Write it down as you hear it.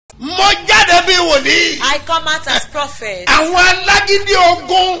I come out as prophet.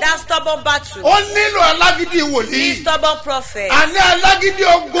 That stubborn battle. This stubborn prophet.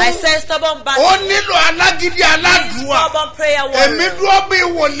 I say stubborn battle. Stubborn prayer warrior.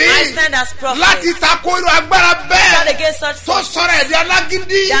 I stand as prophet. Stand against such forces.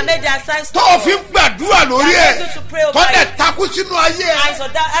 That made their signs stubborn. That made you to pray over it. I so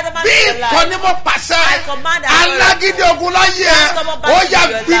that adamant in your life. I command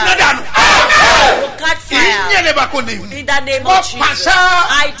will catch fire. In the name of Jesus.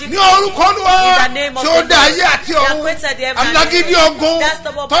 I decree. In the name of Jesus. That created the heaven and earth. That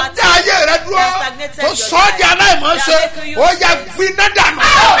stubborn battle. That stagnated your life. That make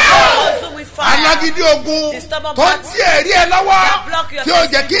you consume with fire. The stubborn battle. That block your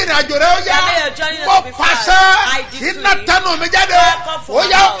destiny. That make your journey to be fast. I decree. Come for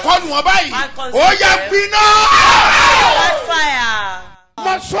catch fire.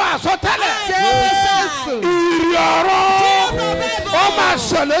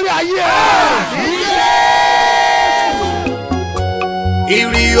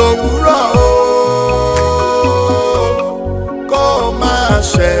 Ìrì òwúrọ̀ kó máa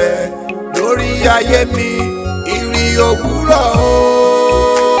ṣẹ lórí ayé mi. Ìrì òwúrọ̀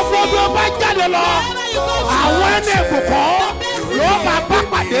ọ̀pọ̀lọpọ̀ bá jáde lọ àwọn ẹni ìbùkún ló máa bá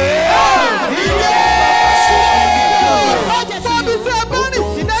pàdé.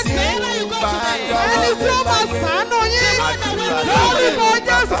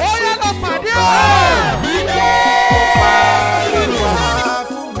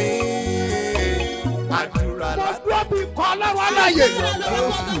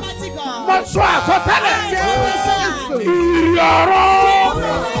 Mo sọ àsọtẹ́lẹ̀ ìyọ̀rọ̀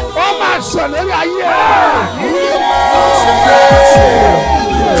ó máa sọ lórí ayé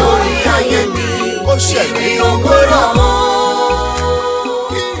lórí ayé mi ó ṣẹlẹ̀ ògbóró.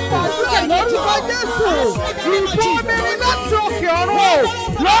 lórúkọ Jésù ìbò mi ni láti òkè ọ̀run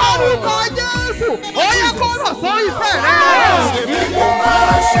lórúkọ Jésù ó yẹ kó rọ̀ sórí ìfẹ́ rẹ̀. Ó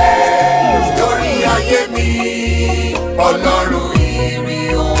máa ṣẹ lórí ayé mi Ọlọ́run ìrì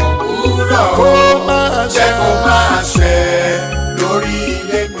òwúrọ̀ kó máa ṣẹ lórí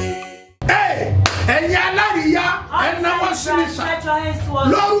ilé mi. Ẹ̀yin aláríyá ẹnáwó sínísà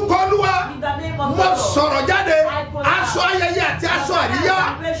lórúkọ Olúwa mo sọ̀rọ̀ jáde aṣọ ayẹyẹ àti aṣọ àríyá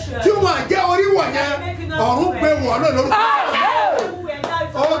tí wọ́n jẹ́ orí wọ̀nyẹn ọ̀run gbé wọ̀ lórúkọ.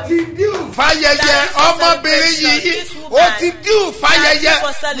 O ti díù fàyẹyẹ ọmọbìnrin yìí o ti díù fàyẹyẹ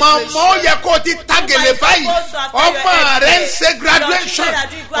màmá ó yẹ kó o ti tagele báyìí ọmọ rẹ ń ṣe graduation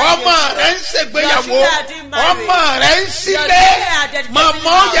ọmọ rẹ ń ṣègbéyàwó ọmọ rẹ ń sílé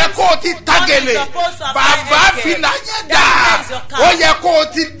màmá ó yẹ kó o ti tagele bàbá fìlà yẹn dà ó yẹ kó o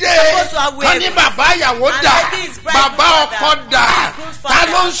ti dé kàn ní bàbá ìyàwó dà bàbá ọkọ dà ta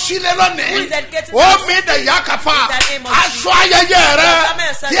ló ń sílé lónìí ó mi dẹ̀ yá kàfà aṣọ ayẹyẹ rẹ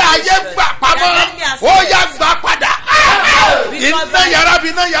tí ayé gbà pamọ́ ó yá gbà padà iná yàrá bí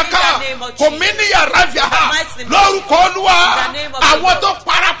iná yà ká kò mí ní yàrá fìyà lórúkọ Olúwa àwọn tó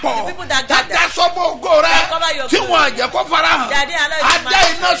parapọ̀ dáadáa sọ́mọ́ ògo rẹ tí wọ́n àjẹ́ kó fara hàn adé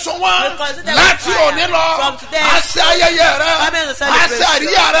iná sọ wọ́n láti òní lọ àṣẹ ayẹyẹ rẹ àṣẹ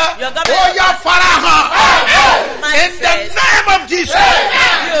àríyá rẹ ó yá fara hàn in the name of Jesus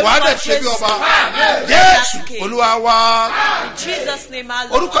wàá dẹ̀ ṣe bí ọba Jésù Olúwa wa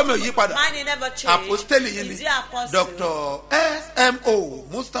orúkọ mi ò yí padà apostoli yìí ni Dr. S.M.O.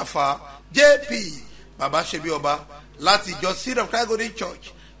 Mustapha J.P. Babasebioba láti ìjọ Seed of Christ Golden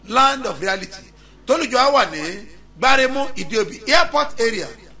Church Land of Reality tólùjọ á wà ní Gbáremú Ìdíòbí airport area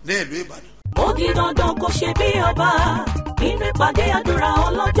ní ìlú Ìbàdàn. Ó di dandan kó ṣe bí ọba nínú ìpàdé àdúrà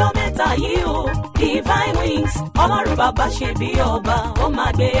ọlọ́jọ́ mẹ́ta yìí o Divine Wings Ọlọ́run Babasebioba ó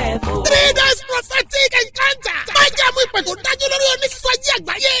máa gbé ẹ fò. 3 days prophetic encounter. Májàmú ìpè tó dájú lórí onísọjí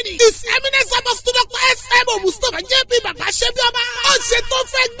àgbáyé ni. His Eminence Apostle Dr. S.M.O. Mustapha J.P. Babasebioba. Ó ṣe tó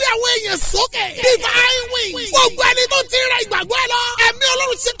fẹ́ gbé àwọn èèyàn sókè. Divine Wings. Gbogbo ẹni tó ti rẹ ìgbàgbọ́ ẹ lọ. Ẹ̀mí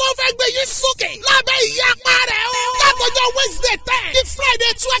Ọlọ́run ṣe tó fẹ́ gbé yín sókè. Lábẹ́ ìyapa rẹ̀ o. Látọjọ́ Wednesday 10 ní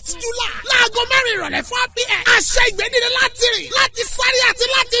Friday 12 July. Láago 4 ìrọ̀lẹ́ 4 p.m. Àṣẹ ìgbẹ́nire láti rìn. Láti sáré àti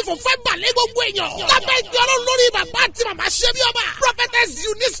láti ìfòfẹ́ balẹ̀ gbogbo èèyàn. Lábẹ́ ìgbẹ́ Ọlọ́run lórí bàbá àti màmá Sebioba. Prophetess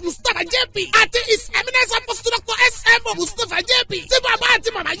Eunice Mustapha J.P. àti His Eminence Apostle Dr. S.M.O. Mustapha J.P. Tí bàbá àti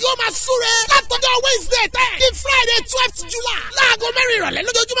màmá yóò máa súre. Látọjọ́ Wednesday 10 ní Friday 12 July. Láago 4 ìrọ̀lẹ́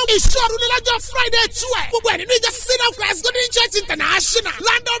lójoojúmọ́. Ìṣòro ní lọ́jọ́ Friday 12. Gbogbo ẹ̀ nínú ìjọ Seed of Christ Golden Church International.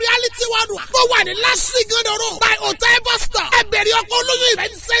 Land of Reality Worldwide. Tó wà ní Lásì Gandoro. By Hotel Bus Stop. Ẹgbẹ̀rún ọkọ̀ olóyún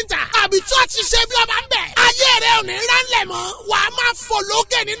event center. Àbí church Sebioba ń bẹ̀. Ayé rẹ̀ ò ní ránlẹ̀ mọ́. Wàá máa fò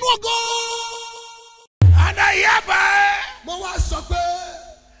lókè nínú ògo. Àdáyébá. Mo wá sọ pé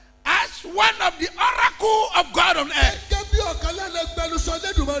one of the oracle of God on earth.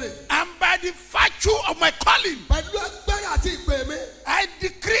 And by the virtue of my calling, I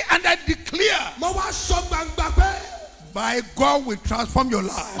decree and I declare, by God will transform your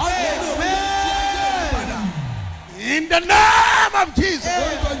life. In the name of Jesus.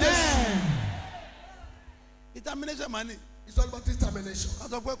 Determination, money. It's all about determination.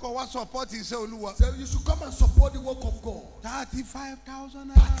 Support is so you should come and support the work of God.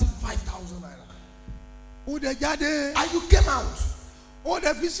 35,000 35,000 naira. And you came out. And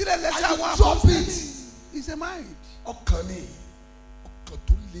you drop it. It's a mind.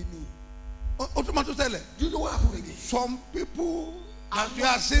 Do you know what happened again? Some people that you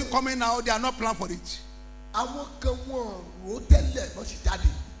are seeing coming out, they are not planned for it.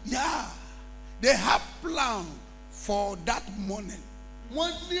 Yeah, they have planned for that morning.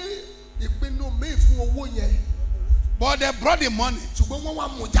 But they brought the money to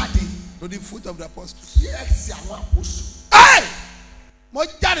the foot of the apostles. Hey! I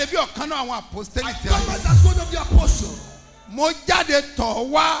come as one of the apostles.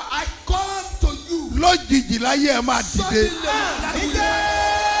 I come to you.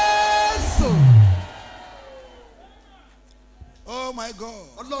 Oh my God.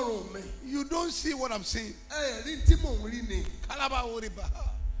 You don't see what I'm saying.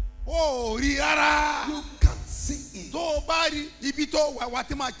 Oh, you can see it. If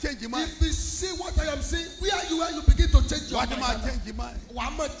you see what I am saying, where you are, you begin to change your mind.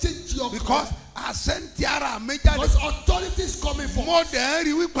 I'm going to change your because authority is coming from more than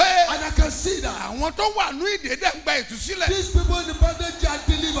and I can see that. These people in the bondage are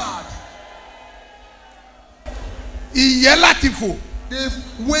delivered. They've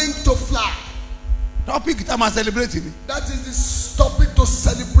winged to fly. Topic that I'm celebrating. That is the topic to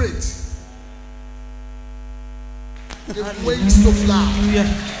celebrate. They've wings to fly.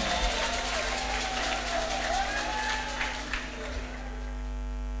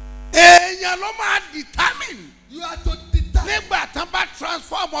 You are to determine.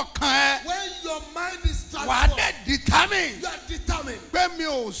 Transform when your mind is transformed, you are determined. I am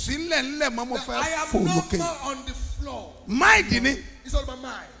no more on the floor. Mind it's all my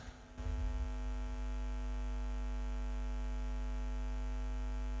mind.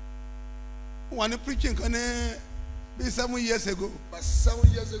 When preaching 7 years ago. But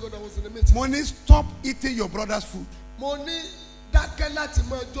 7 years ago, that was in the meeting. Money, stop eating your brother's food. Money, that cannot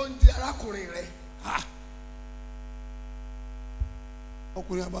join the Arakure.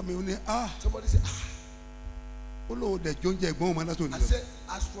 Somebody said, I said,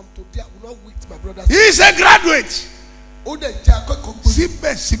 as from today, I will not wait my brother's food. He's a graduate. Still,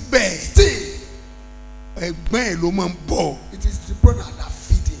 it is the brother that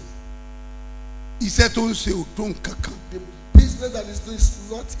feed him. He said, the business that is doing is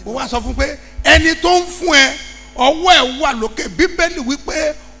not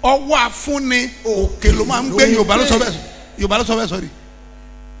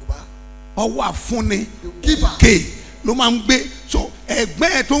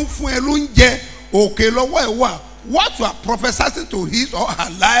what you are prophesying to his or her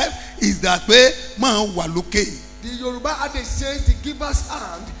life is that way man wa loke. The Yoruba had a saying, the giver's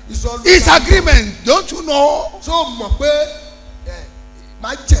hand is always. It's agreement, don't you know? So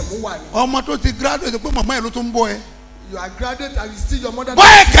you are graduate and still your mother.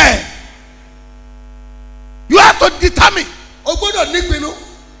 You have to determine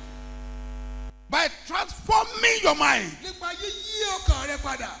by transforming your mind.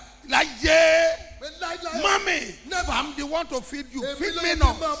 Like mommy, never. I'm the one to feed you. Feed me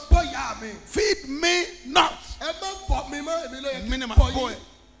not. Feed me not. Minimum boy.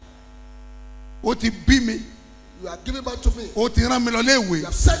 What you be me? You are giving back to me. What you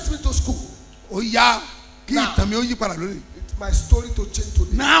have sent me to school. Oh yeah. Now, it's my story to change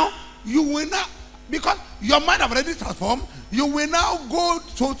today. Now you will not, because your mind have already transformed. You will now go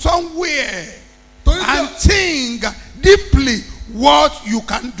to somewhere and think deeply what you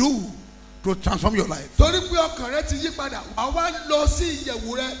can do to transform your life. Oh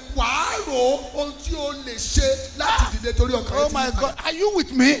my God, are you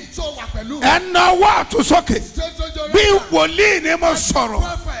with me? And now what to soke? Be woli ne mo soro.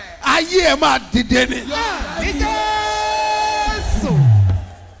 Aye ma didene.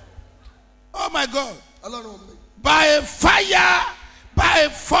 Oh my God. By fire, by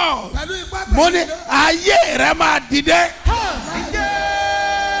force. Money aye re ma dide.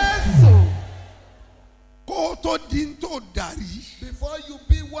 Before you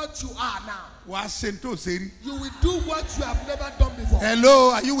be what you are now, you will do what you have never done before.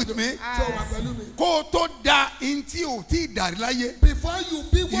 Hello, are you with me? Before you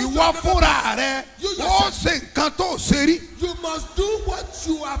be what you ìwọ fúnra rẹ ó ṣe nǹkan tó ṣe rí. You must do what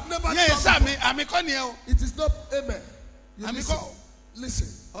you have never done yẹn before. sàmì àmì kọ́ ni ẹ o. It is not amen. You àmì listen. kọ́. Listen.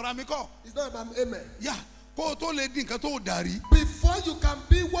 ọ̀rọ̀ àmì kọ́. It's not about amen. yà kó o tó lè di nǹkan tó darí. Before you can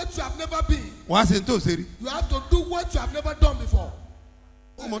be what you have never been, wọ́n á ṣe tó ṣe rí. you have to do what you have never done before.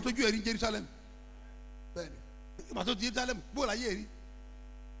 ó mọ tójú ẹ̀rí Jerusalem. Bẹ́ẹ̀ni. ìgbà tó di Jerusalem bó la yé rí.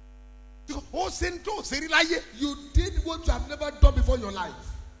 ó ṣe tó ṣe rí láyé. You did what you have never done before in your life.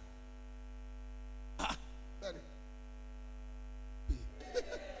 Bẹ́ẹ̀ni.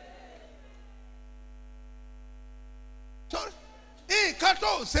 nǹkan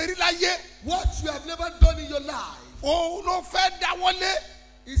tó ṣe rí láyé. What you have never done in your life òun ló fẹ́ dáwọ́lé.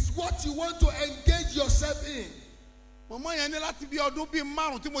 is what you want to engage yourself in. mọ̀mọ́ yẹn ní láti bí ọdún bíi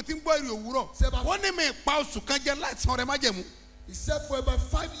 5 tí mo ti ń gbọ́ èrè òwúrọ̀. Seba. wọ́n ní mi pa oṣù kan jẹ láti san ọrẹ májẹ̀mú. He said for about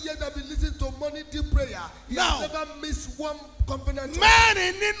 5 years I've been listening to morning deep prayer. He Now, has never missed one covenant.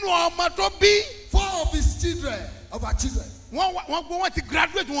 mẹ́rin nínú ọmọ tó bí. 4 of his children, of our children, wọ́n ti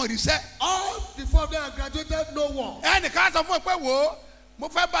graduate wọn ríṣẹ́. all the 4 of them are graduated, no one. ẹnìkan sọ fún ẹ pé wò ó mo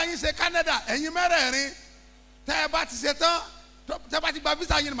fẹ́ bá yín ṣe Canada ẹ̀yin mẹ́rẹ̀ẹ̀rin tẹ́ ẹ bá ti ṣe tán tẹ́ ẹ bá ti gba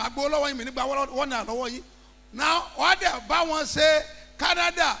visa yín màá gbó lọ́wọ́ yín mi nígbà wọ́n náà lọ́wọ́ yín. náà wọ́n dẹ̀ bá wọn ṣe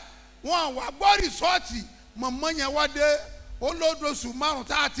Canada wọn wà gbọ́ rìsọ́ọ̀tì mọ̀mọ́ yẹn wá dé olódòṣù 5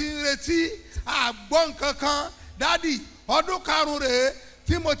 tá a ti ń retí àgbọ̀ nǹkan kan dádì ọdún 5 rèé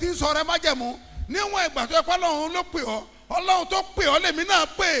tí mo ti ń sọ ọrẹ májẹ̀mú níwọ̀n ìgbà tó yẹ kó Ọlọ́run ló pè ọ́ Ọlọ́run tó pè ọ́ lèmi náà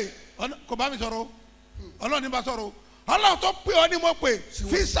pè kò bá mi sọ̀rọ̀ Ọlọ́run ní bá sọ̀rọ̀ Ọlọ́run tó pè ọ́ ni mo pè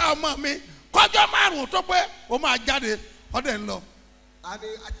físà ọmọ mi kọjọ́ 5 tó pé ó máa jáde ọdẹ ń lọ. And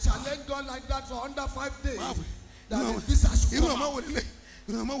I challenged God like that for under 5 days. That the visa should irú come ọmọ out. wo lélẹ̀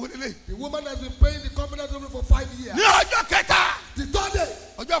irú ọmọ wo lélẹ̀. The woman has been praying the covenant only for 5 years. ní ọjọ́ kẹta The 3rd day,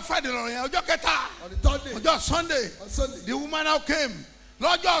 ọjọ́ Friday lọ́rọ̀ yẹn ọjọ́ kẹta on the 3rd day, ọjọ́ Sunday on Sunday, the woman now came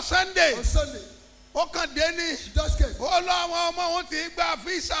lọ́jọ́ Sunday on Sunday, ó kàn dé ní she just came. ó lọ́wọ́ ọmọ òun ti gba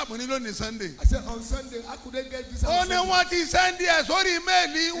físà mú ní lónìí Sunday. I said on Sunday, how could they get visa? ó on ní Sunday? wọ́n ti sẹ́ndí ẹ̀ sórí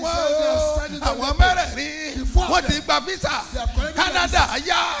méèlì wọn said they are sending àwọn them mẹ́rẹ̀ẹ̀rin the four wọ́n of ti them. gba visa They have collected Canada their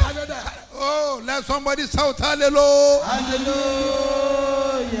yá. Canada. Oh, let somebody shout hallelujah.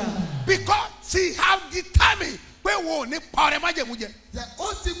 Hallelujah. Because she have determined pé wo ní pa ọrẹ májẹ̀mú jẹ. The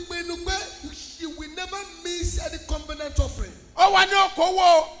ultimate pé she will never miss any covenant offering. ó wá ní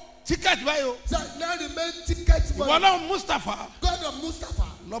okòwò tíkẹ́ẹ̀tì báyìí o. So now remain ticket money. ìwọ náà Mustapha God of Mustapha,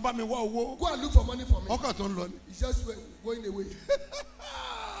 lọ́ba mi wá owó go and look for money for me. ọkàn tó ń lọ ni. He's just going away.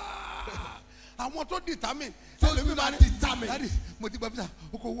 àwọn tó determine. Those who are determined. Daddy, mo ti gba visa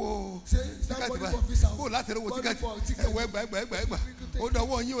okòwò Say, is that tíkẹ́ẹ̀tì money báyìí for visa? ó láti rẹ̀ wo Money tíkẹ́ẹ̀tì for ticket. ẹ̀wọ̀ ẹgbà ó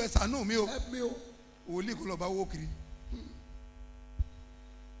dọ̀wọ́ yín ẹ̀ ṣàánú mi o. Help me. Oh. wòlíì kò lọ bá owó kiri.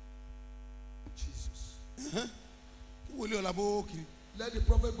 Jesus. wòlíì ọ̀la bá owó kiri. Let the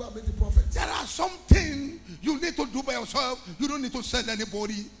prophet go and meet the prophet. There are something you need to do by yourself. You don't need to send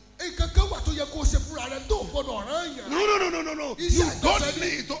anybody. Nǹkan wà tó yẹ kó o ṣe fúnra rẹ tó o gbọdọ̀ rán yàn. No. You don't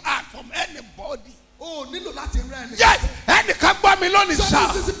need to act from anybody. O nílò láti rán ẹni. Yes, ẹnìkan gbọ́ mi lónìí sá.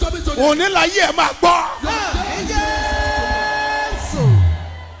 Somebody listen to me today. Òní la yé ẹ máa gbọ́.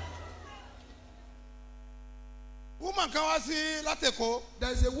 Woman kan wá sí látẹ̀kọ́.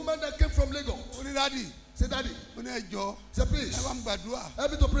 There is a woman that came from Lagos. Ó ní dádì. Say daddy. Ó ní ẹjọ́. Say please. Ẹ bá ń gbàdúrà.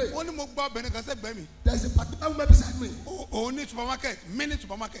 Help me to pray. Ó ní mo gbọ́ obìnrin kan sẹ́gbẹ̀ẹ́ mi. There is a particular woman beside me. Òun ní supermarket, mini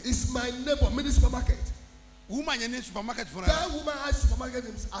supermarket. It's my neighbor, mini supermarket. Woman yẹn ní supermarket fúnra rẹ̀. That woman has supermarket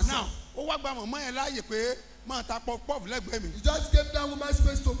herself. Now, ó wá gba mọ̀mọ́ yẹn láàyè pé máa ta pop-pop lẹ́gbẹ̀ẹ́ mi. He just gave that woman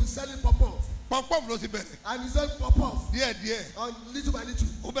space to be selling pop-off. Pop-pop ló ti bẹ̀rẹ̀. And he said pop-off. Díẹ̀díẹ̀. On little by little.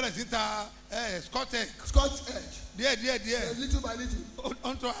 Ó bẹ̀rẹ̀ sí ta scotch egg. Scotch edge. Díẹ̀díẹ̀. Little by little.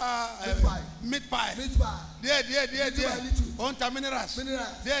 Ó ń tọ́ meat pie. Meat pie. Díẹ̀díẹ̀. Little by little. Ó ń ta minerals.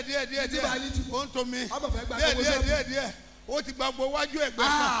 Minerals. Díẹ̀díẹ̀. Little by little. Ó ń tọ́ mi. Ọmọ fẹ́ gba gbogbo sẹ́yìn. Díẹ̀díẹ̀. Ó ti gba gbogbo wájú ẹ̀gbẹ́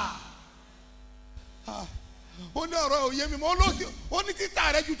kan. Ó ní ọ̀rọ̀ òye mi mọ́ ó ní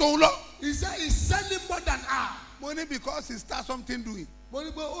títà rẹ̀ ju tòun lọ. He said he's selling more than her. Mo ní because he start something doing. Mo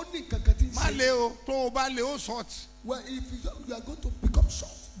ní pé ó ní kankan tí ń Má ṣe. lé o tó o bá lé o short. Well, if you are going to become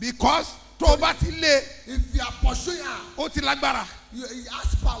short. Because tó o bá ti lé If you are pursuing her, ó ti lágbára. he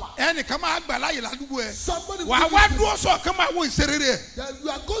has power. Ẹnìkan máa gbà láyè ládùúgbò ẹ̀. Somebody Wà á will wá give you- dúró sọ̀ kán máa wo ìṣeré rẹ̀. That you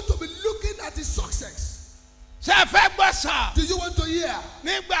are going to be looking at his success. Ṣé ẹ fẹ́ gbọ́ sà? Do you want to hear?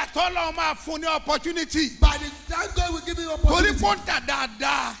 Nígbà tọ́lọ́ máa fún ní opportunity. By the time God will give you Torí opportunity. pọ́ńtà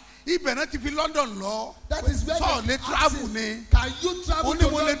dáadáa ibẹ̀ náà ti fi London lọ. That is where Sọ̀ they lè ask travel him, ni. Can you travel Ó ní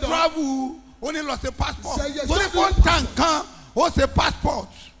to mo lè London? travel. Ó ní lọ ṣe passport. Say yes, Torí don't do pọ́ńtà nǹkan ó ṣe passport.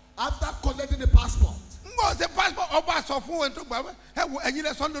 After collecting the passport. N Ngbọ́ ṣe passport ọba sọ fún ẹni tó gbà ẹ wo ẹ̀yin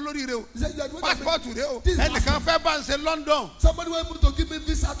lẹ sọ́ndọ̀ lórí rẹ o. Passport rẹ o. Ẹnìkan fẹ́ bá ń ṣe London. Somebody was able to give me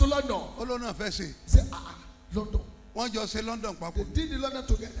visa to London. Olóòna fẹ́ ṣe. Say London. Wọ́n jọ ṣe London papọ̀. They did the London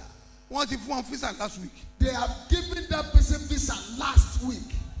together. Wọ́n ti fún wọn visa last week. They have given that person visa last week.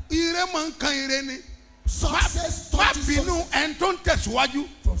 Ire máa ń kan ire ni. Success má bínú ẹni tó ń tẹ̀síwájú.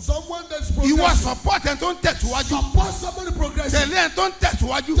 From someone that's progressing. Ìwọ support ẹni tó ń tẹ̀síwájú. Support somebody progressing. Tẹ̀lé ẹni tó ń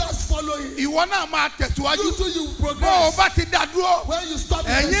tẹ̀síwájú. Just follow him. Ìwọ náà máa tẹ̀síwájú. You too you progress. Bó o bá ti dá dúró. When you stop.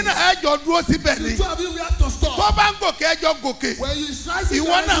 Ẹ̀yin náà ẹ jọ dúró síbẹ̀ ni. The two of you we have to stop. Bó bá ń gòkè ẹ jọ gòkè. When you rising.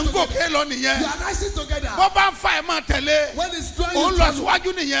 Ìwọ náà ń gòkè lọ nìyẹn. You are rising together. Bó bá ń fa ẹ̀ máa tẹ̀lé. When it's trying ó ń lọ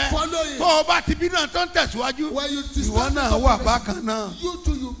síwájú nìyẹn. Follow him. Tó o bá ti bínú ẹni tó ń tẹ̀síwájú. When you ìwọ náà wà bákan náà. You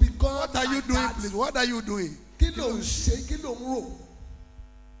too you become. What are you doing please? What are you doing? Kí ló ń ṣe? Kí ló ń rò?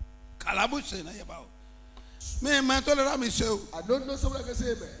 Kàlábùsẹ̀ náà yẹ bá o. Mi máa tó lè rà mí ṣe o. I don't know someone can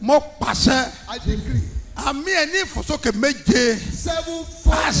say amen. Mo pàṣẹ. I decree. Àmì ẹ̀ ní ìfòsókè méje. 7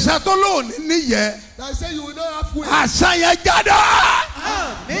 4. Àṣà tó lóòní níyẹ. I say you will not have weight. Àṣà yẹn jáde.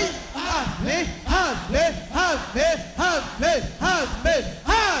 Àmín, àmín, àmín, àmín, àmín, àmín,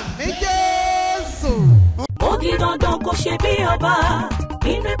 àmín Jésù. Ó di dandan kó ṣe bí ọba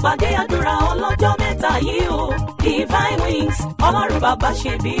nínú ìpàdé àdúrà ọlọ́jọ́ mẹ́ta yìí o. Divine Wings Ọlọ́run bàbá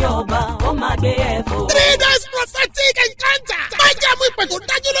ṣe bí ọba ó máa gbé ẹ fò. 3 days prophetic encounter. Májàmú ìpè tó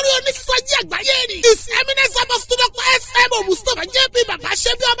dájú lórí onísọjí àgbáyé ni. His Eminence Apostle Dr. S.M.O. Mustapha JP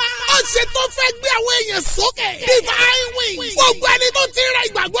Babasebioba. Ó ṣe tó fẹ́ gbé àwọn èèyàn sókè. Divine Wings. Gbogbo ẹni tó ti rẹ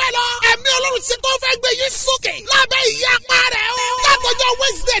ìgbàgbọ́ ẹ lọ. Ẹ̀mí Ọlọ́run ṣe tó fẹ́ gbé yín sókè. Lábẹ́ ìyá apá rẹ̀ o. Látọjọ́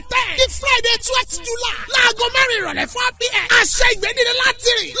Wednesday 10 ní Friday 12 July. Láago 4 ìrọ̀lẹ́ 4 p.m. Àṣẹ ìgbẹ́nire láti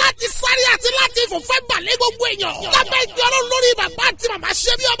rìn. Láti sáré àti láti ìfòfẹ́ balẹ̀ gbogbo èèyàn. Lábẹ́ ìgbẹ́ Ọlọ́run lórí bàbá àti màmá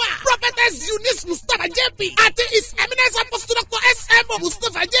Sebioba. Prophetess Eunice Mustapha JP. Àti His Eminence Apostle Dr. S.M.O.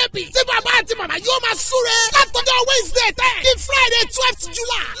 Mustapha JP. Tí bàbá àti màmá yóò máa súre. Látọjọ́ Wednesday 10 ní Friday 12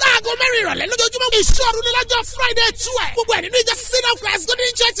 July. Láago 4 ìrọ̀lẹ́ lójoojúmọ́. Ìṣòro ní lọ́jọ́ Friday 12. Gbogbo ẹ̀ nínú ìjọ Sin of Christ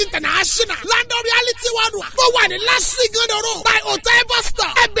Golden Church International. London Reality Worldwide. Tó wà ní Lásì Gandoro. By Hotel Bus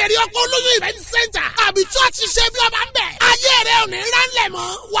Stop. Ẹgbẹ̀rún ọkọ̀ olóyún event center. Àbí church Sebioba ń bẹ̀. Ayé rẹ̀ ò ní ránlẹ̀ mọ́.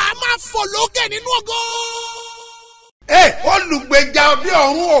 Wàá máa fò lókè nínú ògo. Olùgbèjà òde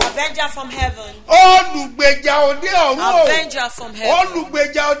ọ̀run o. Avenger from heaven. Olùgbèjà òde ọ̀run o. Avenger from heaven.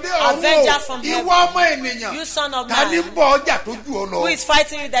 Olùgbèjà òde ọ̀run o. Avenger from heaven. Ìwọ ọmọ ènìyàn. You son of man. Ta ni ń bọ ọjà tó jù ọ lọ? Who is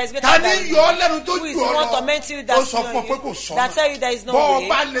fighting you that is better Ta than ni you? yọ ọ lẹ́nu tó Who is jù ọ the one lọ? tormenting you that's Ó sọ fún ọ pé you? kò sọ. That tell you there is no Bọ́ way.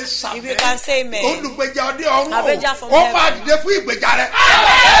 ọba lè sàmì. If you can say amen. Olùgbèjà òde ọ̀run o. Avenger from Ó heaven. máa dìde fún ìgbèjà rẹ.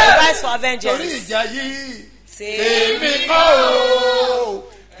 Rise for Torí avengers. ìjà yìí. Say, Èmi kọ́ o.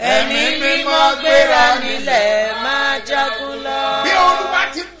 ẹ̀mí mímọ́ gbéra nílẹ̀ máa jagun lọ. Bí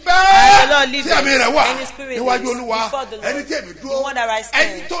Olúwa ti As the Lord bẹ́ẹ̀ lives tí ẹ̀mí rẹ̀ wà and his spirit níwájú lives Olúwa before the Lord. ẹni tí èmi The dúró one that I stand.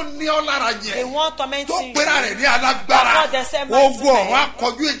 ẹni tó ní ọ lára The yẹn one tó tormenting pera you. rẹ̀ ní alágbára God the same mighty ogun ọ̀run man.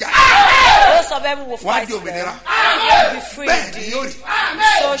 akọjú ìjà Those of heaven will wá fight di them. òmìnira You'll be free bẹ́ẹ̀ ni indeed. yóò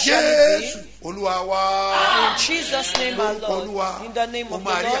rí So shall it Jésù be. Olúwa wa In Jesus' name, our Lord. In the name o of the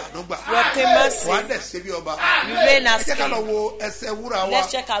máa rí Lord. ànúgbà You obtain mercy. wà á dẹ̀ ṣe bí ọba You reign as ẹ jẹ́ ká lọ king. wo ẹsẹ̀ wúrà wa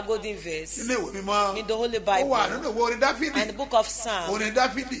Let's check our golden verse. ilé ìwé mímọ́ In the Holy ó wà Bible. nínú ìwé orin Dáfídì And the book of Psalm. orin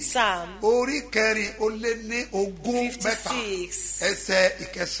Dáfídì Psalm orí kẹrin ó lé ní ogún mẹ́ta 56. ẹsẹ̀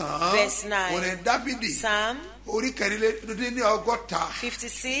ìkẹsàn-án Verse 9. orin Dáfídì Psalm orí kẹrìnlélógún ní ọgọ́ta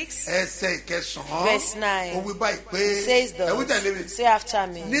 56. ẹsẹ̀ ìkẹsàn-án Verse 9. ó wí báyìí pé Says ẹ̀wí tẹ̀lé mi thus. Say after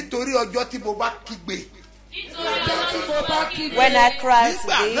me. nítorí ọjọ́ tí mo bá kígbe When I cry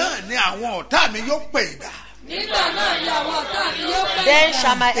nígbà today, náà ni àwọn ọ̀tá mi yóò pè ìdá Nígbà náà ni àwọn ọ̀tá mi yóò pẹ́. then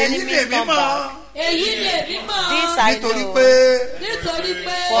shall my èyí enemies lè mí come mọ́ back. Èyí lè mí mọ́. This I nítorí know. pé Nítorí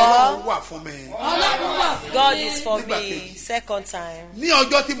pé Ọlọ́run wà fún mi Ọlọ́run wà fún God mi. is for Nígbà me. kejì. Second time. ní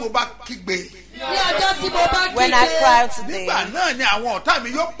ọjọ́ tí mo bá kígbe Ní ọjọ́ tí mo bá When I kígbe. cry today, nígbà náà ni àwọn ọ̀tá mi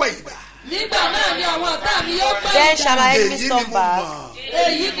yóò pè ìdá Nígbà náà ni àwọn ọ̀tá mi yóò pẹ́. then shall my èyí enemies ni come mo back. mọ̀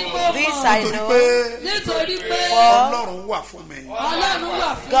Èyí ni mo This mọ̀. I nítorí know. pé Nítorí pé Ọlọ́run wà fún mi Ọlọ́run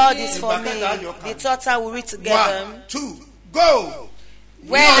wà fún God mi. is for me. The third time we read together. 1 2 go.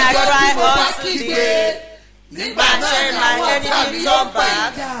 When I ọjọ́ tí cry mo bá unto kígbe thee, nígbà and náà shall ni my àwọn ọ̀tá mi enemies yóò come pè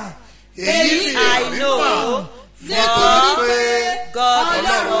back. ìdá èyí This ni I èmi know. mọ̀ nítorí pé God is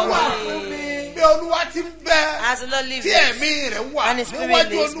Ọlọ́run wà for fún me. bí Olúwa ti ń bẹ As the Lord lives, tí ẹ̀mí rẹ̀ wà and his spirit níwájú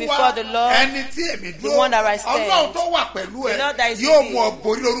lives Olúwa before the Lord, ẹni tí èmi the dúró one that I stand, Ọlọ́run tó wà pẹ̀lú ẹ the Lord that is yóò with mú ọ me,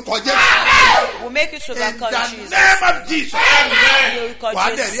 borí lórúkọ Jésù will make you to in overcome the Jesus. name of Jesus Lórúkọ wà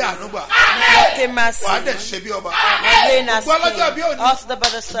á dẹ̀ rí Jésù. ànúgbà Obtain mercy. wà á dẹ̀ ṣe bí ọba Reign as gbogbo ọlọ́jọ́ bí king. òní Also the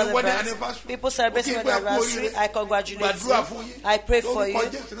brothers the wedding celebrate. anniversary. People celebrating Òkè their ìgbà kú anniversary. oríire. I congratulate Gbàdúrà fún you. yín. I pray for you.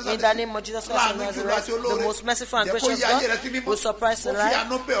 Lórúkọ Jésù Násárẹ́tì. In the name of Jesus Christ of Láàánú jùlọ Nazareth, àti olóore. the most merciful and Jẹ́ kó gracious yí ayé rẹ sí God mímọ́. will surprise your Ó fi life.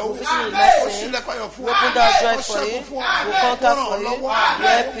 àánú bẹ̀ ọ́. Will visit you with Ó mercy. sílẹ̀kùn fún We put our joy for you. We conquer for you. We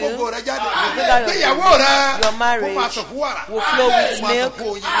help you. We bring out your marriage will flow with milk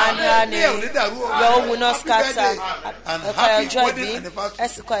and honey. Your home will not scatter. Okay, joy be. In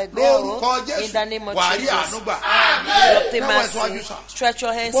the name of Jesus. Obtain mercy. Stretch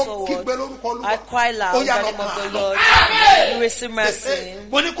your hands forward. I cry loud in the name of the Lord. You receive mercy.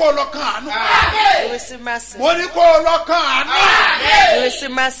 You receive mercy. You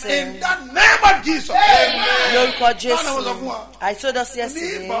receive mercy. In the name of Jesus. Lord Jesus. I told us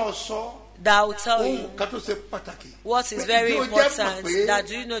yesterday that I will tell you what is very important. That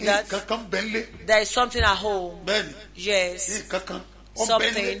do you know that there is something at home? Yes.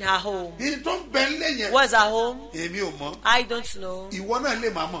 Something at home. What's at home? I don't know.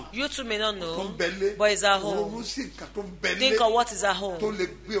 You too may not know. But it's at home. Think of what is at home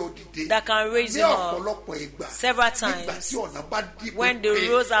that can raise you up. Several times when the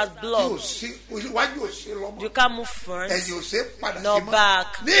roads are blocked, you can't move front nor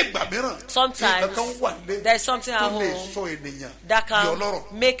back. Sometimes there is something at home that can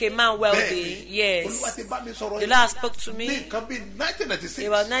make a man wealthy. Yes. The Lord spoke to me. It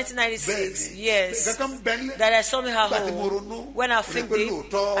was 1996, yes. There is something at home. When I think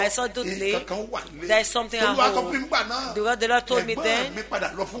it, I saw Dudley. There is something at home. The Lord told me then,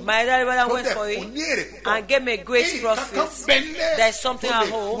 my elder brother went for it and gave me a great profit. There is something at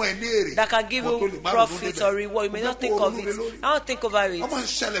home that can give you profit or reward. You may not think of it. I don't think over it.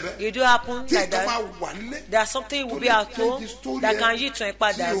 It do happen like that. There's something will be at home that can lead to a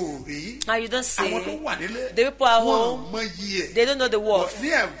padà. And you don't see it. The people at home, they don't know the worth.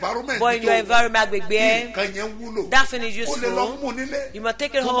 But in your environment, that thing is useful. You must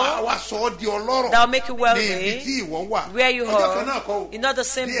take it home. That will make you wealthy. Where you are, it's not the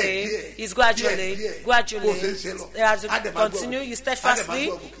same day. It's gradually. As you continue, you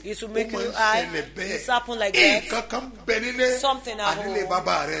steadfastly, it will make you high. It's happen like that. Something at home.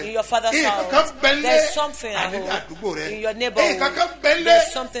 In your father's house, there's something at home. In your neighborhood,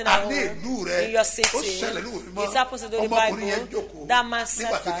 there's something at home. In your city, it happens in the Bible. That man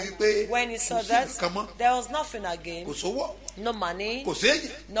said that when he saw that, there was nothing again. No money,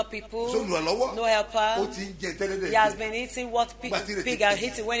 no people, no helper. He has been eating what pig are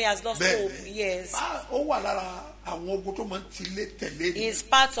eating when he has lost hope. Yes. It's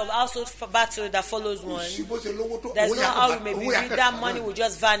part of household battle that follows one. There's no how it may be. That money will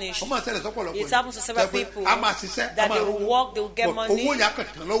just vanish. It happens to several people that they will work, they will get money, but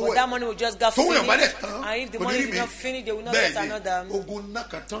that money will just get finished. And if the money is not finished, they will not get another.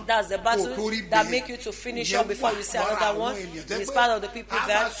 That's the battle that make you to finish up before you see another one. It's part of the people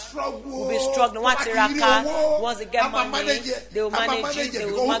that will be struggling. Once they get money, they will manage it, they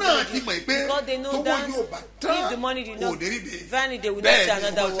will manage it. Because they know that if the money did not vanish, they will not see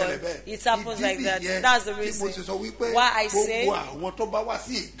another one. It happens like that. That's the reason why I say,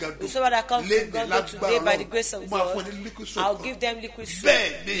 whosoever that comes to God today by the grace of God, I'll give them liquid soup.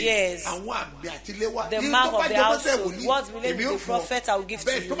 Yes. The mark of the household. What's related to the prophet, I will give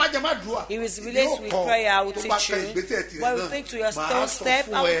to you. If it's related with prayer, I will teach you. But we think to your step,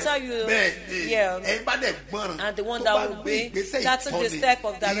 I will tell you. Yeah. And the one that will be, that's the step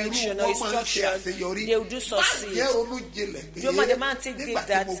of direction or instruction, they will do succeed. The man take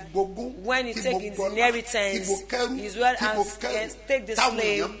that when he take his inheritance, he's well and take the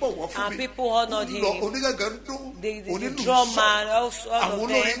slave, and people honored him. The drum man, also all of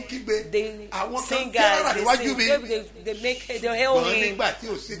them, the singers, they hail him.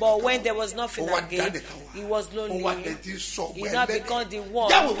 But when there was nothing again, he was lonely. He now become the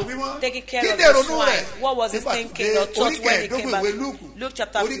one taking care of the swine. What was he thinking or thought when he came back? Luke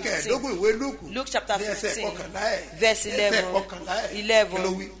chapter 15. Luke chapter 15. Verse 11.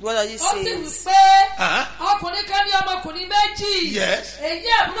 What does he say? Ọkùnrin kan ní ọmọkùnrin méjì. Èyí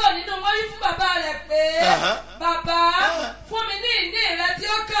àbúrò nínú wọn wí fún bàbá rẹ̀ pé bàbá fún mi ní ìní rẹ̀ tí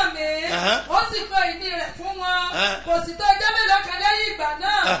ó kàn mí. Ó sì kó ìní rẹ̀ fún wọn. Kò sì tó ọjọ́ mélòó kan lẹ́yìn ìgbà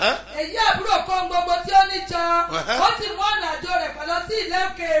náà. Èyí àbúrò kó gbogbo tí ó ní jọ. Ó sì mú ọ̀nà àjò rẹ̀ pẹ̀lú sí ilé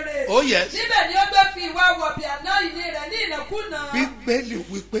òkèèrè. Níbẹ̀ ni ó gbé fi ìwà wọ̀bì àná ìní rẹ̀ ní ìnákúnà.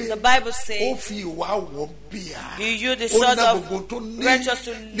 The Bible says you use the sword of righteous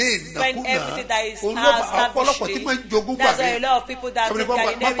to spend everything that is established. That's why a lot of people that think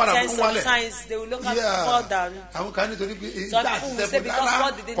that inheritance sometimes they will look at fall down. Some people will say because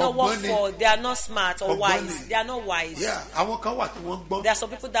what they did not work for, they are not smart or wise. They are not wise. There are some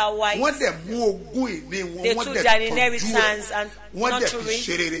people that are wise. They took their inheritance and naturally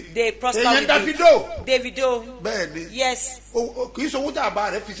they prosper with it. Davido. Yes. He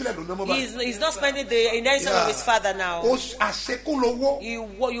He's not spending the inheritance of his father now. You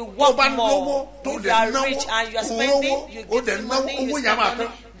work more. If you are rich and you are spending, you get money, you spend money.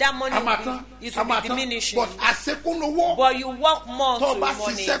 That money is diminishing. But you work more to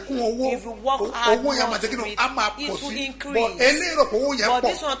money. If you work hard more to it will increase. But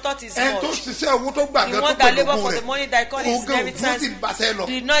this one thought is much. The one that labor for the money that called his inheritance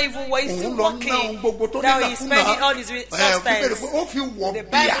did not even work. He's still working. Now he's spending all his substance. The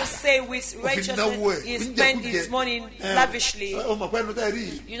Bible says with righteousness he spends his money lavishly.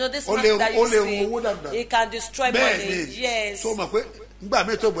 You know this man that you see, he can destroy money. Yes. You know,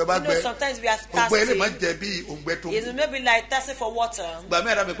 sometimes we are thirsty. It's maybe like thirsty for water.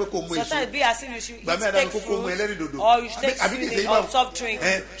 Sometimes be as if you should take fruit or you should take sweetening or soft drink.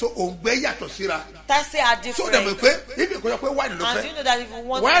 Thirsty are different. And you know that if you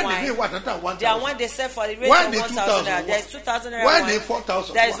want wine, there are one they sell for the rate of 1,000 naira. There is 2,000 naira wine.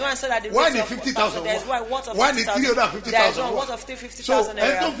 There is one sold at the rate of 50,000. There is one worth of 50,000. There is one worth of 50,000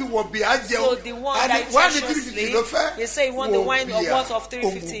 naira. So the one that is preciously, they say you want the wine of worth of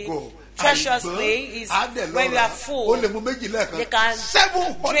 350. Preciously is when you are full. They can drink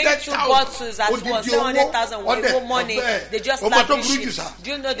 2 bottles at once, 700,000 with no money. They just lavish it.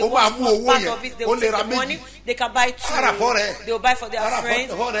 Do you know the most part of it? They will take the money. They can buy 2. They will buy for their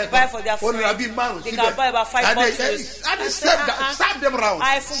friends. Buy for their friends. They can buy about 5 bottles. And serve them round.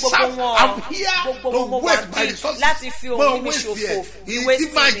 I'm here to waste my resources. That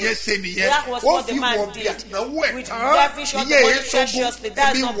was what the man did. With lavish all the money preciously.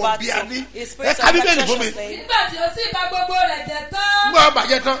 That's not bad. It's spiritual preciously.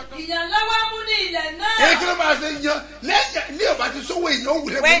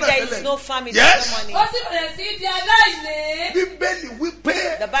 When there is no family, yes. No money.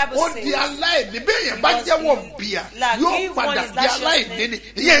 The Bible says,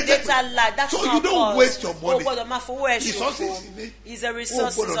 so you don't waste your money. It's a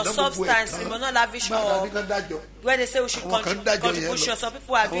resource, it's a substance. You must not lavish all. When they say we should contribution, some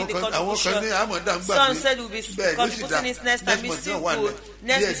people are doing the contribution. Some said we'll be contributing this next time. It's still good.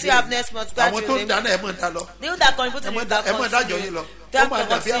 Next, we still have next month. They will that contributing in that continue.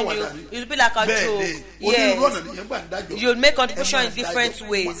 You'll be like a Joe. Yes. You'll make contribution in different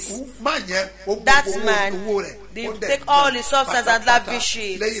ways. That man, they take all the substance and lavish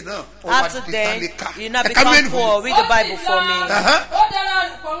it. After then, you now become poor. Read the Bible for me.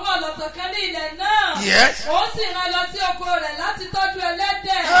 Yes.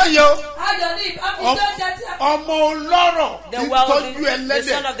 The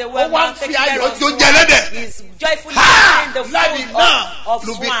son of the world man takes care of He's joyfully eating the food of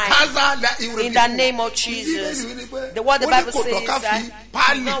swine. In the name of Jesus. The word the Bible says is that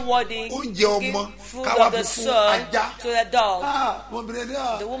he's not worthy to give food of the son to the dog.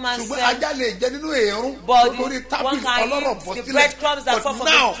 The woman said, but one can eat the breadcrumbs that fall from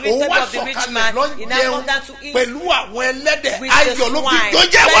the table of the rich man in abundance to eat with the swine,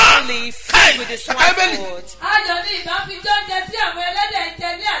 especially filled with the swine food.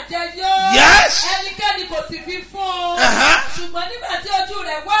 Yes.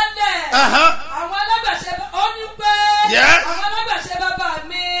 Yes.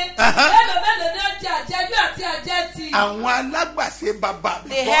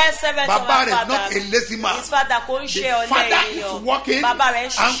 The hair servant of my father is not a lazy man. His father the father is working and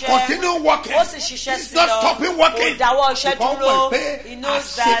continue working. He's not stopping working. He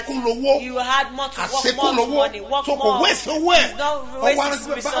knows that you had more to work, more money, work more. He's not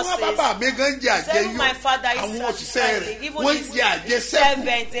wasting resources. Even my father is satisfied. Even his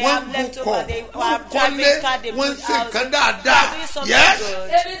servants, they have left over. They have driving car, they put out. They are doing something good.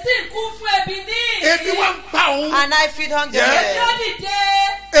 And I feed hungry.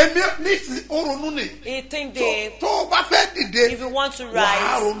 He think if you want to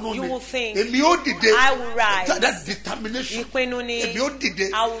rise, you will think, I will rise. That's determination.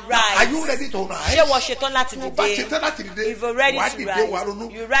 I will rise. Are you ready to rise? If you're ready to rise,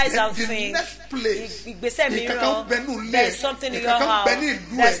 you rise and think. There's something in your house.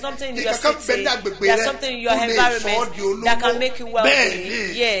 There's something in your city. There's something in your environment that can make you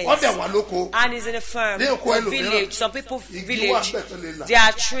wealthy. Yes. And it's in a firm, a village. Some people's village, there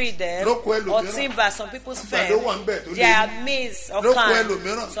are trees there, or timber. Some people's farm, there are means of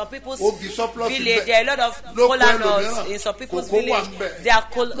can. Some people's village, there are a lot of cola nuts in some people's village. There are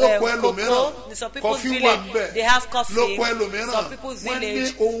cocoa in some people's village. They have coffee. Some people's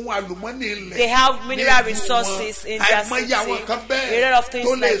village, they have mineral resources in their city. A lot of things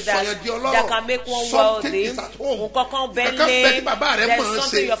like that can make one wealthy. There's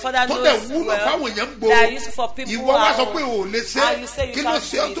something your father knows well that are useful for people at home. And you say you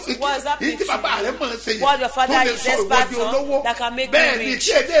can't do it. What is happening to you? What your father is expert on that can make you rich.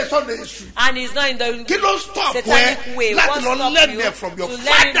 And he's not in the satanic way. What stops you to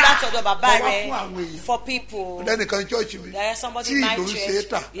learn that of the barbarian for people? There is somebody in my church.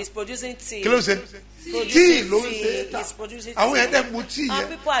 He's producing tea. He's producing tea. And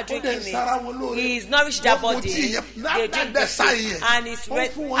people are drinking it. He's nourished their body. They drink the tea. And he's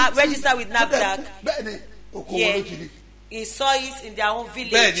registered with NAFDAC. Yeah. He saw it in their own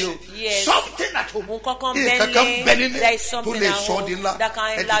village. Yes. Something at home. There is something at home that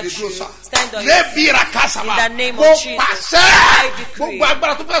can enlarge you. Stand on your feet. In the name of Jesus, I decree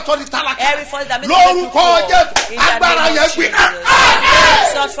every force that makes you poor, in the name of Jesus,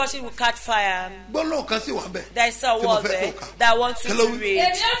 such forces will catch fire. There is a word there that wants you to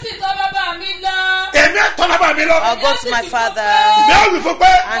read. I'll go to my father and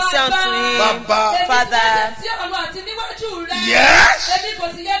say unto him, Father, yes.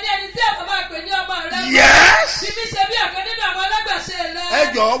 Yes.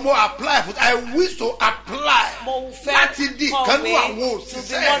 I wish to apply.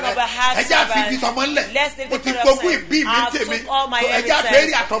 Let's leave the all my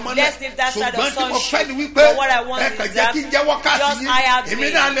everything. Let's leave that side of sonship. But what I want is that just I have been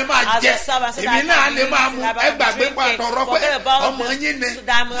as a servant so that I can drinking. Forget about this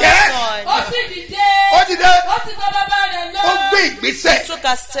that I'm your son. He took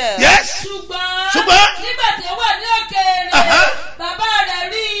a step. Yes.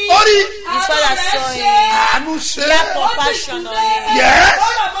 His father saw him. He had compassion on him. Yes.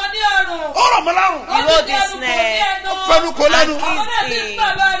 He wrote his name and kissed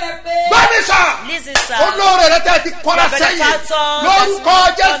him. Listen, sir. He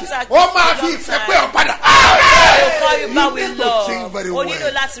will call you back with love.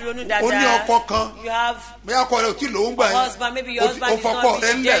 You have a husband, maybe your husband is not rich,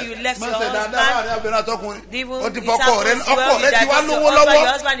 then you left your husband. Even it happens well with that your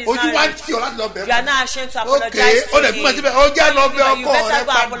husband is not rich. You are not ashamed to apologize to him. You better go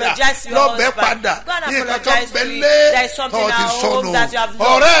apologize to your husband. Go and apologize to him. There is something at home that you have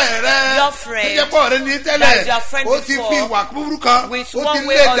lost. Your friend, that is your friend before. With one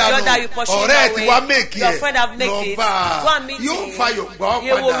way or the other you pursue away. Your friend have made it. Go and meet him.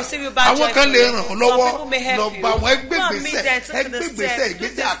 He will receive you back joyfully. Some people may help you. Go and meet them. Take the step. Take the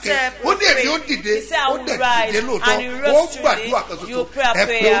step. He said, I will rise. And he rose truly. You pray a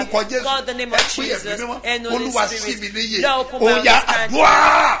prayer. God, the name of Jesus and Holy Spirit. Lord, open my understanding.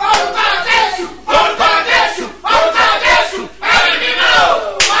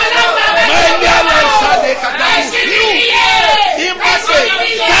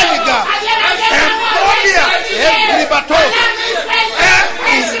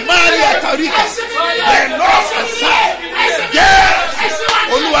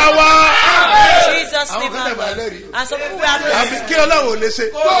 Jesus name. And some people have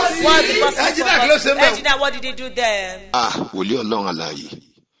Engineer, what did he do there? Wòlíì Ọlọ́run alààyè.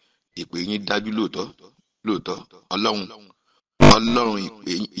 Ìpè yín dájú lóòótọ́. Ọlọ́run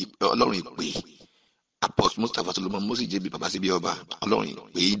ìpè. Apostle Mustapha Solomon Moses JB Babasebioba. Ọlọ́run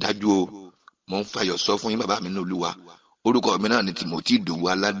ìpè yín dájú o. Mo ń fayọ̀ sọ fún yín bàbá mi ní Olúwa. Orúkọ mi náà ni Timothy Dòwú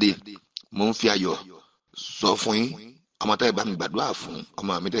Aládé. Mo ń fi ayọ̀ sọ fún yín. Ọmọ tẹ́ bá mi gbàdúrà fún.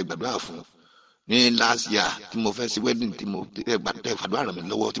 Ọmọ mi tẹ́ gbàdúrà fún. Ní last year tí mo fẹ́ sí wedding tí mo tẹ́ fàdúrà ràn mí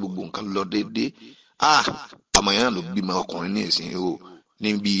lọ́wọ́ tí gbogbo nǹkan lọ déédéé. Ọmọ yẹn ló bímọ ọkùnrin ní ìsìn o.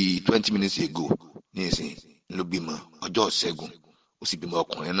 Ní bí 20 minutes ago ní ìsìn ló bímọ ọjọ́ Ṣẹ́gun. Ó sì bímọ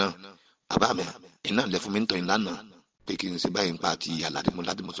ọkùnrin náà. Bàbá mi iná lẹ fún mi ń tọ́ ìlànà pé kí n ṣe báyìí nípa àti láti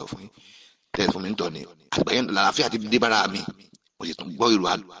mo sọ fún yín. Tẹ́ fún mi ń tọ́ ni. Àgbáyé làlàáfíà ti dé bára mi. Mo sì tún gbọ́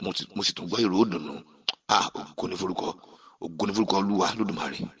ìró òdùnnú. Ògo ni forúkọ Olúwa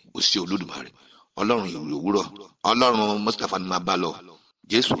Olódùmarè. Ó ṣé Olódùmarè. Ọlọ́run ìrì òwúrọ̀. Ọlọ́run Mustapha ni máa bá lọ.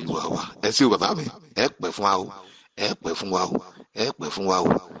 Jésù Olúwa wa. Ẹ ṣé o bàbá mi. Ẹ pẹ́ fún wa o. Ẹ pẹ́ fún wa o. Ẹ pẹ́ fún wa o.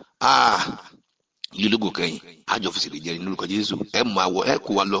 Ilé ológo kẹ́yìn. Àjọ fi ṣèlè jẹ́ nínú orúkọ Jésù. Ẹ mú àwọ̀ ẹ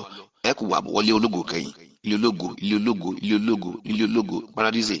kó wa lọ. Ẹ kó wa wọlé ológo kẹ́yìn. Ilé ológo.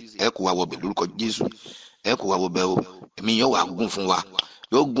 Paradise. Ẹ kó wa wọbẹ̀ lórúkọ Jésù. Ẹ kó wa wọbẹ̀ o. Ẹ̀mí yóò wá gùn fún wa.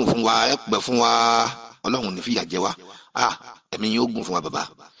 Yóò gùn fún wa. Ẹ pẹ́ fún wa. Ọlọ́run ní fìyà jẹ wa. Ẹ̀mí yóò gùn fún wa bàbá.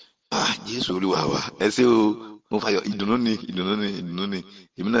 Jésù Olúwa wa. Ẹ ṣé o. mo fayọ̀ ìdùnnú ni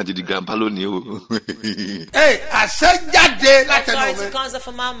èmi náà ti di grandpa lónìí o. àṣẹ jáde látẹnu mi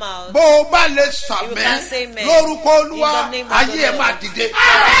bó o bá lè sàmẹ́ lórúkọ Olúwa ayé ẹ̀ máa dìde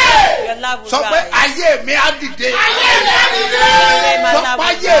sọ pé ayé mi á dìde sọ pé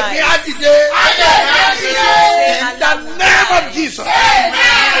ayé mi á dìde in the name of Jesus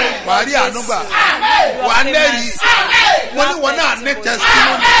wàá rí ànúgbà wàá lẹ́rìí wọ́n ní wọ́n náà ní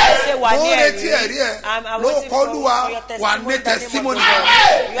testimony ó retí ẹ̀rí ẹ̀ lórúkọ Olúwa wàá ní testimony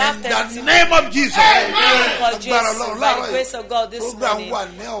in the name of Jesus. By the grace of God this morning,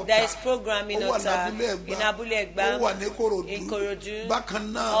 there is program in Abule Egba, in Korodu,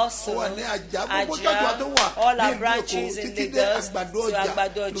 also Aja, all our branches in Lagos to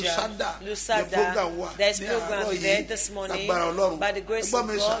Agbadoja, Lusada. There is program there this morning. By the grace of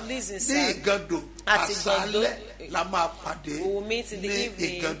God, listen, sir. At Igondo, we will meet in the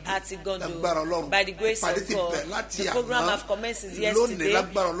evening at Igondo. By the grace of God, the program have commenced yesterday. Today,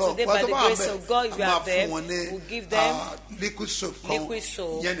 by the grace of God, if you are there, we'll give them liquid soap.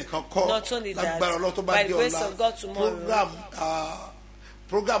 Not only that, by the grace of God, tomorrow.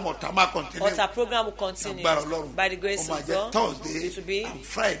 Program will continue. By the grace of God, it will be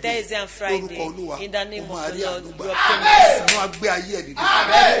Thursday and Friday. In the name of the Lord, we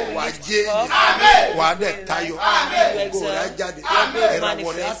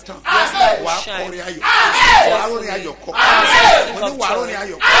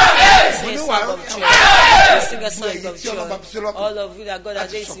all of you that God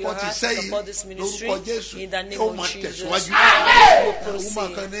has raised your heart to support this ministry. In the name of Jesus.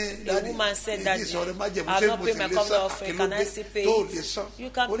 The woman said that I have not paid my covenant offering. Can I still pay it?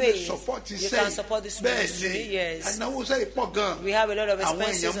 You can pay it. You can support this ministry. Yes. We have a lot of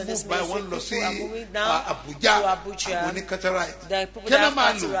expenses on this ministry. People are moving down to Abuja. The people that have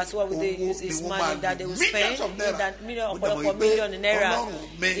cataracts, what would they use is money that they will spend in that million in naira.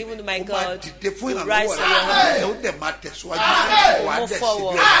 Even my God will rise for your hand. Move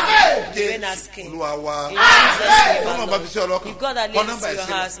forward. Remain asking. In Jesus' name, if God had lives your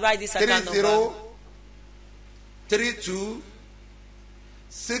house, write this account number. 32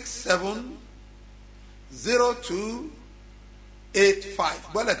 67 02 85.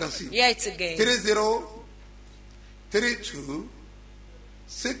 Well, I can see. Yeah, it's again. 30 32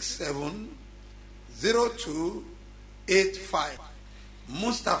 67 02 85.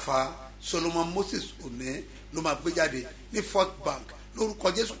 Mustapha Solomon Moses One Loma Bejade ni Fourth Bank.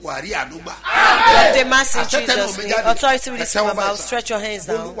 Lórúkọ Jésù wà rí ànúgbà. The massive Jesus name. Authority with this mouth. Stretch your hands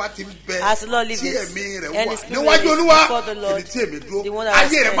down. As the Lord lives, and His spirit is before the Lord. The one that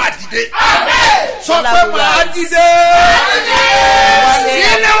was dìde. Sọ pé màá dìde. In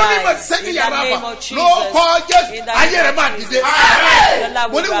the name of Jesus. Lórúkọ Jésù ayé rẹ̀ máa dìde.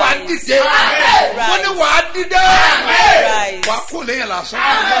 Mo ní wà á dìde. Mo ní wà á dìde. Wà á kó lẹ́yìn lásán.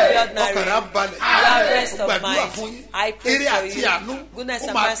 Ọkàn rẹ̀ á balẹ̀. Gbàdúrà fún yín. Eré àti àánú. Goodness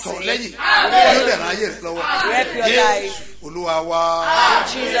and mercy. Rep your life. In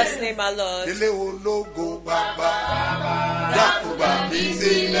Jesus' name, our Lord. Délé ológo bàbá. Dákúbà mi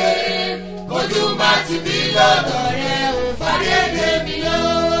sílẹ̀. Kójú má ti bí lọ́dọ̀ rẹ̀ ò fàdédé mi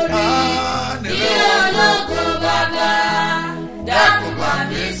lórí. Délé ológo bàbá. Dákúbà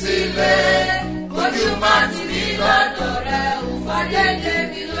mi sílẹ̀. Kójú má ti bí lọ́dọ̀ rẹ̀ ò fàdédé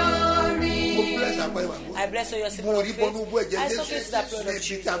mi lórí. I bless all your simple faith. I soak into the blood of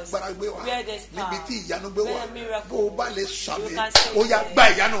Jesus. Where there's power, where a miracle, you can say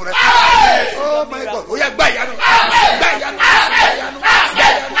oh my God.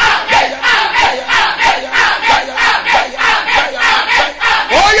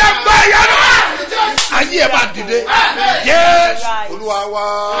 Ayé ẹ̀ máa dìde. Yes. Olúwa wa.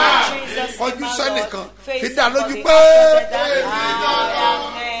 Ojú sẹ́nìkan. Fi dá lójú pé.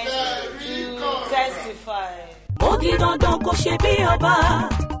 Ó di dandan kó ṣe bí ọba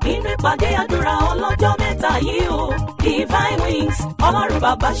nínú ìpàdé àdúrà ọlọ́jọ́ mẹ́ta yìí o Divine Wings Ọlọ́run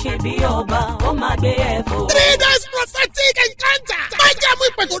bàbá ṣe bí ọba ó máa gbé ẹ̀ fò. 3 days prophetic encounter. Májàmú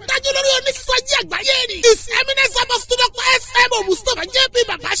ìpè tó dájú lórí onísọjí àgbáyé ni. His Eminence Apostle Dr. S.M.O. Mustapha JP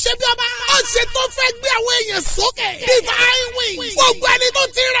Babasebioba. Ó ṣe tó fẹ́ gbé àwọn èèyàn sókè. Divine Wings. Gbogbo ẹni tó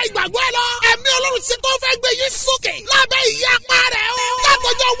ti ra ìgbàgbọ́ ẹ lọ. Ẹ̀mí Ọlọ́run ṣe tó fẹ́ gbé yín sókè. Lábẹ́ ìyá apá rẹ̀ o.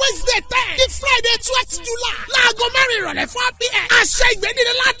 Látọjọ́ Wednesday 10 ní Friday 12 July. Láago 4 ìrọ̀lẹ́ 4 p.m. Àṣẹ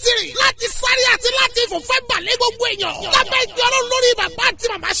ìgbẹ́nire láti rìn. Láti sáré àti láti fòfẹ́ balẹ̀ gbogbo èèyàn. Lábẹ́ ìgbẹ́ Ọlọ́run lórí bàbá àti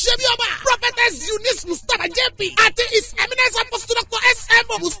màmá Sebioba. Prophetess Eunice Mustapha JP. Àti His Eminence Apostle Dr.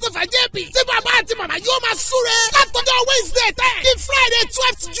 S.M.O. Mustapha JP. Tí bàbá bàbá àti màmá yóò máa súre látọjọ́ Wednesday 10 ní Friday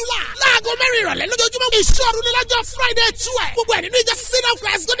 12th July láago 4 ìrọ̀lẹ́ lójoojúmọ́. Ìṣòro ní lọ́jọ́ Friday 12. Gbogbo ẹ̀ nínú ìjọ Seed of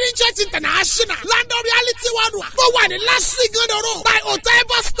Christ Golden Church International London Reality Worldwide tó wà ní Lásì Gandoro by Hotel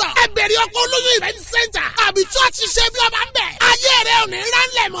Bus Stop. Ẹbẹ̀rẹ̀ ọkọ̀ olóyún event center àbí church ṣe bí ọba ń bẹ̀. Ayé rẹ̀ ò ní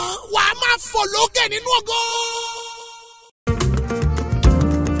ránlẹ̀ mọ́, wàá máa fò lókè nínú ògo.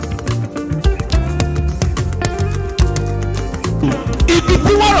 Ibi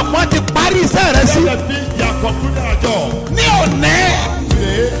tí wọ́n rò wọ́n ti parí iṣẹ́ rẹ̀ sí. Ní òní,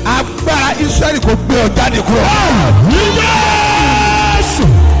 agbára Ísírẹ́lì kò gbé ọ jáde kúrò. Jésù.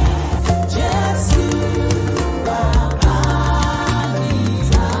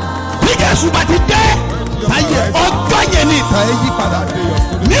 Bí Jésù bá ti dé, ọjọ́ yẹn ní ìtàn ẹ yí padà.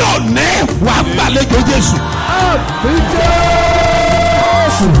 Ní òní, wà á gbàlejò Jésù.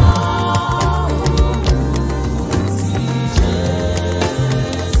 Jésù.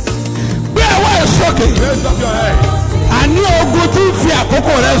 Sókè. Àní ogun tí ń fi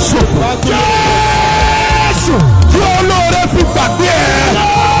àkókò rẹ ṣòfò. Jésù tí olóore fi gbàgbé ẹ̀.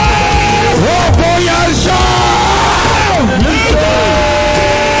 Ogun yẹn ṣọ́.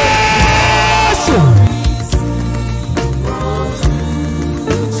 Jésù.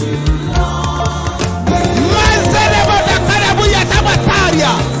 Mẹ́sẹ̀lẹ̀ bọ̀dà kárẹ̀bù yàtá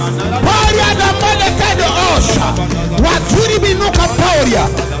bàtàríà. Pọ́ọ̀rìà dà mọ́lẹ̀ kẹ́dọ̀ ọ̀ṣà. Wà túrí bí nùkà pọ́ọ̀rìà.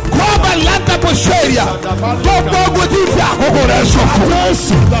 Kọ́ba lanta bọ̀ṣẹ́rìà. Gbogbo ogun tí ń fi àkókò rẹ̀ ṣòfò.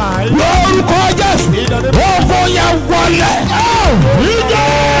 Lórúkọ Jésù. Ogun yẹn wọlé.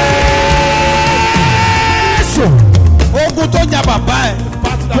 Jésù. Ogun tó jà bàbá ẹ̀.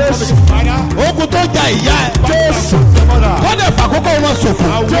 Jésù. Ogun tó jà ìyá ẹ̀. Jésù. Wọ́n lè fa àkókò wọn ṣòfò.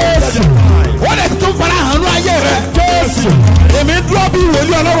 Jésù. Wọ́n lè tún fara hàn ní ayé rẹ̀. Jésù. Èmi dúró bí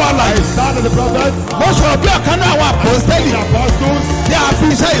wòlíì Ọlọ́run àlàyé. Mo sọ̀rọ̀ bí ọ̀kan náà àwọn àpòstélì. Ní àfi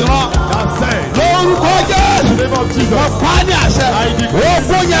iṣẹ́ ìran. Lórúkọ Jésù. Wọ́n pa á ní àṣẹ.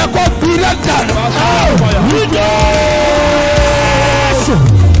 Ogun yẹn kó bílẹ̀ dànù. Jésù.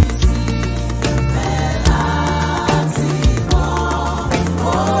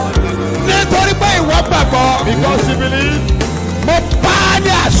 Nítorí pé ìwọ gbàgbọ́. Because you believe. Mo pa á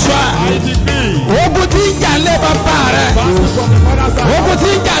ní àṣẹ. Ogun tí ń jà lé bàbá rẹ̀. Ogun tí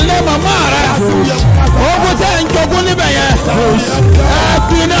ń jà lé màmá rẹ̀. Ogun tí ń jogún níbẹ̀ yẹn. Ẹ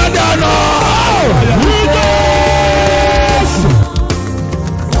gbiná dànù.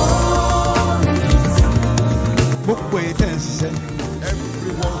 Gbogbo èyí tẹ̀ ń ṣiṣẹ́.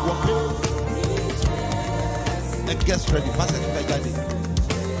 Ẹ get ready, pásítọ̀ fẹ́ jáde.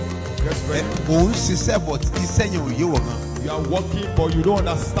 Òun ṣiṣẹ́ but iṣẹ́ yẹn ò yé wọ̀ gan. You are working but you don't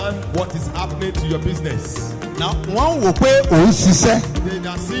understand what is happening to your business. Now wọ́n wò pé òun ṣiṣẹ́. They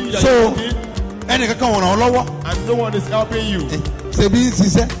are seeing you So working. ẹnìkankan wọ̀n ràn ọ́ lọ́wọ́. And no one is helping you. Ṣebí ń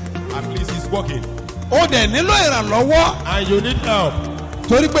ṣiṣẹ́. At least he's working. Ó dẹ̀ nílò ìrànlọ́wọ́. And you need help.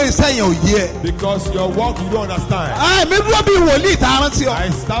 Torí pé iṣẹ́ yẹn ò yé ẹ. Because your work you don't understand. Mi dúró bí wòlíì tá a rántí ọ. I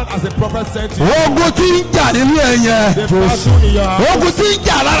stand as a prophet sent to you. Ogun tí ń jà nínú ẹ yẹn. The battle in your house. Ogun tí ń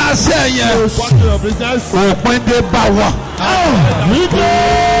jà lára ṣẹ́ yẹn. What your business? Òpin dé bá wọn.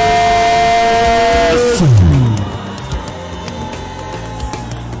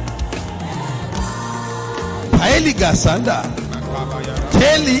 Paeli gasanda.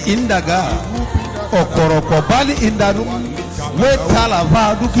 Teli indaga. Okoroko bali indanu. Wetala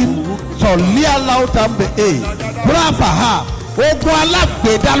vadukin. Solia lautambe e. Brapa ha. Ogun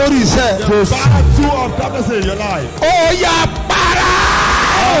alágbèdá lórí iṣẹ́. Battle of darkness in your life. Ó yá para.